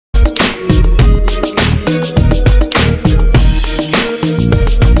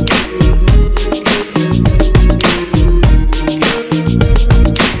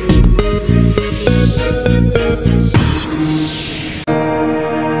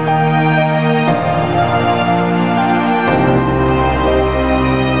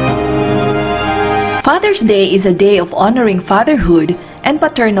Father's Day is a day of honoring fatherhood and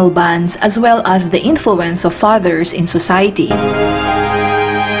paternal bonds as well as the influence of fathers in society.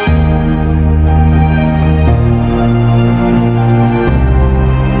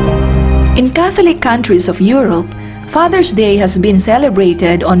 In Catholic countries of Europe, Father's Day has been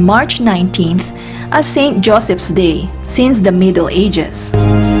celebrated on March 19th as Saint Joseph's Day since the Middle Ages.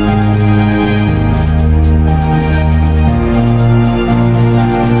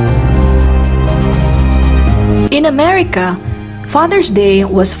 In America, Father's Day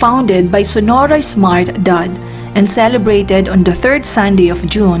was founded by Sonora Smart Dodd and celebrated on the third Sunday of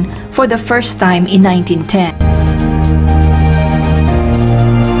June for the first time in 1910.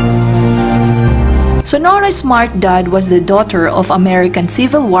 Sonora Smart Dodd was the daughter of American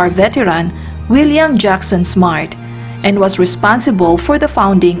Civil War veteran William Jackson Smart and was responsible for the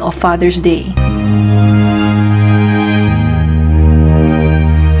founding of Father's Day.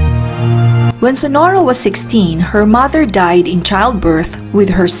 When Sonora was 16, her mother died in childbirth with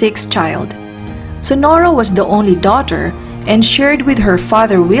her sixth child. Sonora was the only daughter and shared with her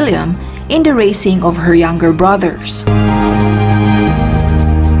father William in the raising of her younger brothers.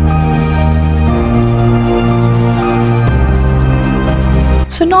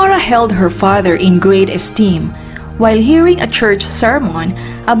 Sonora held her father in great esteem while hearing a church sermon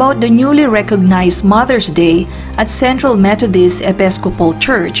about the newly recognized Mother's Day at Central Methodist Episcopal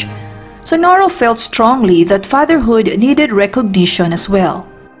Church. Sonora felt strongly that fatherhood needed recognition as well.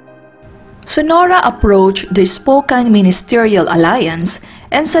 Sonora approached the Spokane Ministerial Alliance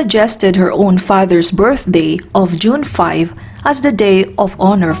and suggested her own father's birthday of June 5 as the day of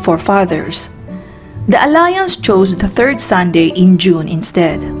honor for fathers. The Alliance chose the third Sunday in June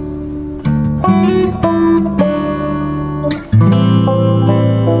instead.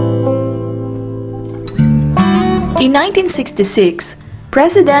 In 1966,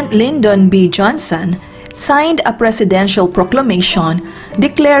 President Lyndon B. Johnson signed a presidential proclamation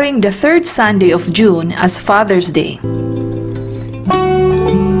declaring the third Sunday of June as Father's Day.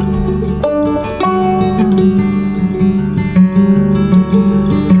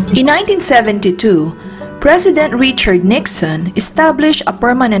 In 1972, President Richard Nixon established a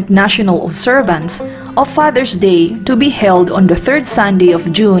permanent national observance of Father's Day to be held on the third Sunday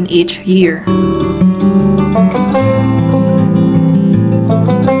of June each year.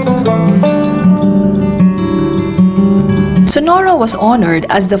 Sonora was honored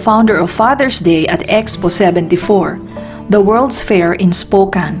as the founder of Father's Day at Expo 74, the World's Fair in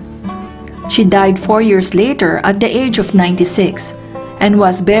Spokane. She died 4 years later at the age of 96 and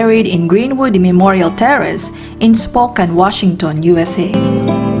was buried in Greenwood Memorial Terrace in Spokane, Washington, USA.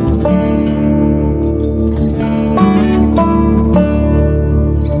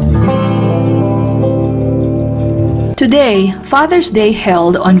 Today, Father's Day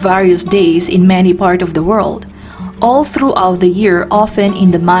held on various days in many parts of the world, all throughout the year, often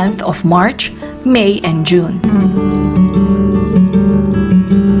in the month of March, May, and June.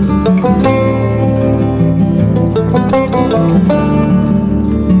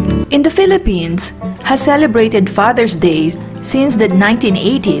 In the Philippines, has celebrated Father's Day since the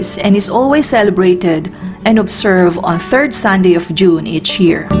 1980s and is always celebrated and observed on third Sunday of June each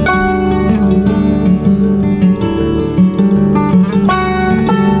year.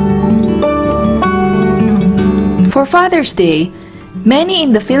 For Father's Day, many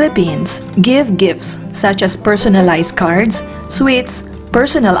in the Philippines give gifts such as personalized cards, sweets,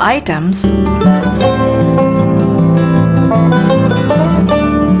 personal items,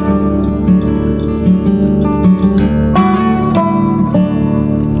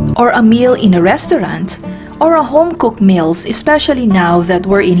 or a meal in a restaurant, or a home-cooked meals, especially now that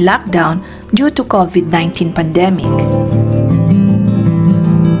we're in lockdown due to COVID-19 pandemic.